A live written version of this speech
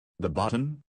The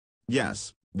button?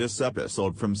 Yes, this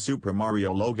episode from Super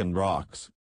Mario Logan rocks.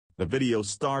 The video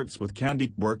starts with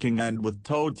Candy working and with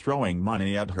Toad throwing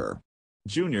money at her.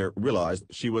 Junior realized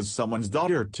she was someone's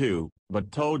daughter too,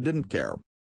 but Toad didn't care.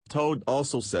 Toad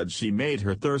also said she made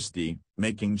her thirsty,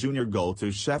 making Junior go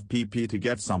to Chef Pee-Pee to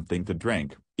get something to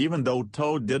drink, even though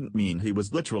Toad didn't mean he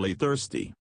was literally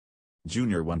thirsty.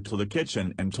 Junior went to the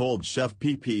kitchen and told Chef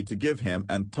Pee-Pee to give him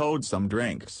and Toad some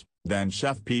drinks, then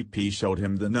Chef Pee-Pee showed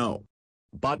him the no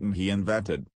button he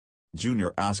invented.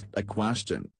 Junior asked a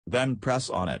question, then press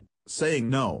on it, saying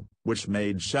no, which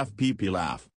made Chef Pee-Pee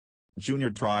laugh. Junior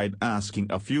tried asking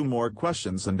a few more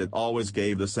questions and it always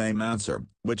gave the same answer,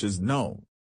 which is no.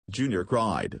 Junior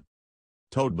cried.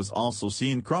 Toad was also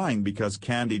seen crying because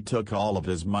Candy took all of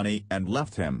his money and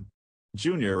left him.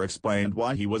 Junior explained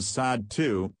why he was sad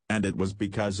too, and it was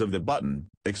because of the button,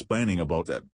 explaining about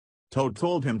it. Toad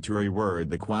told him to reword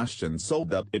the question so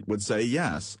that it would say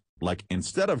yes, like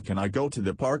instead of "Can I go to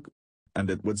the park?" and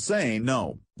it would say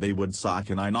no, they would say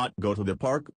 "Can I not go to the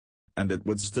park?" and it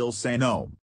would still say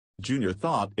no. Junior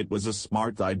thought it was a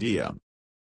smart idea.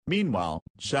 Meanwhile,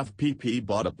 Chef Pee-Pee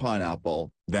bought a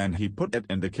pineapple, then he put it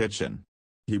in the kitchen.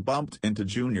 He bumped into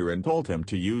Junior and told him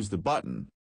to use the button.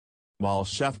 While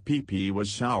Chef Pee-Pee was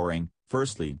showering,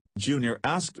 firstly, Junior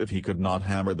asked if he could not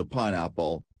hammer the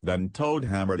pineapple, then Toad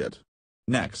hammered it.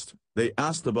 Next, they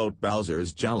asked about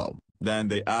Bowser's Jello, then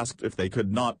they asked if they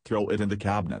could not throw it in the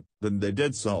cabinet, then they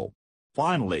did so.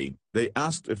 Finally, they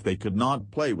asked if they could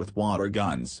not play with water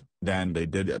guns, then they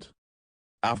did it.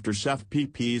 After Chef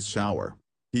Pee-Pee's shower,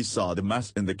 he saw the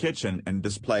mess in the kitchen and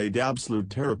displayed absolute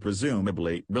terror,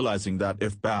 presumably realizing that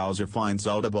if Bowser finds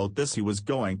out about this he was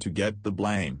going to get the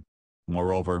blame.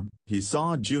 Moreover, he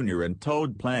saw Junior and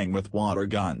Toad playing with water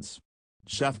guns.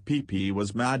 Chef Pee-Pee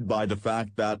was mad by the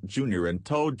fact that Junior and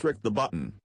Toad tricked the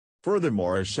button.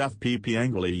 Furthermore, Chef Pee-Pee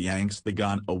angrily yanks the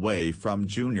gun away from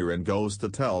Junior and goes to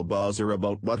tell Bowser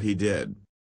about what he did.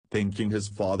 Thinking his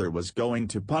father was going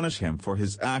to punish him for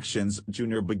his actions,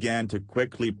 Junior began to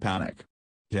quickly panic.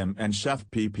 Him and Chef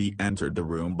Pee-Pee entered the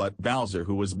room, but Bowser,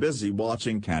 who was busy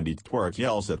watching Candy twerk,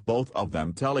 yells at both of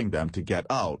them, telling them to get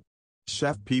out.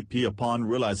 Chef Pee-Pee, upon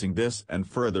realizing this and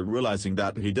further realizing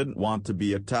that he didn't want to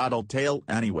be a tattletale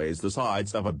anyways,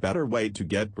 decides of a better way to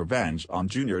get revenge on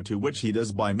Junior, to which he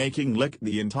does by making lick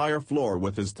the entire floor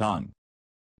with his tongue.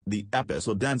 The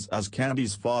episode ends as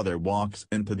Candy's father walks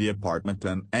into the apartment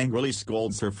and angrily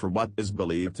scolds her for what is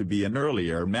believed to be an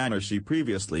earlier manner she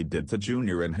previously did to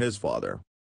Junior and his father.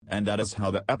 And that is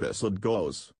how the episode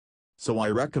goes. So I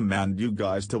recommend you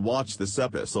guys to watch this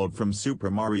episode from Super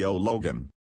Mario Logan.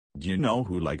 Do you know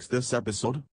who likes this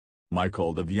episode?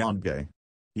 Michael the Viande.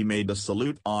 He made a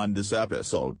salute on this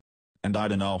episode. And I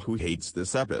don't know who hates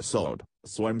this episode,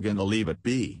 so I'm gonna leave it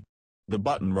be. The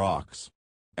button rocks.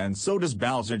 And so does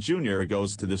Bowser Jr.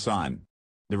 goes to the sun.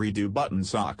 The redo button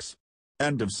sucks.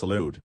 End of salute.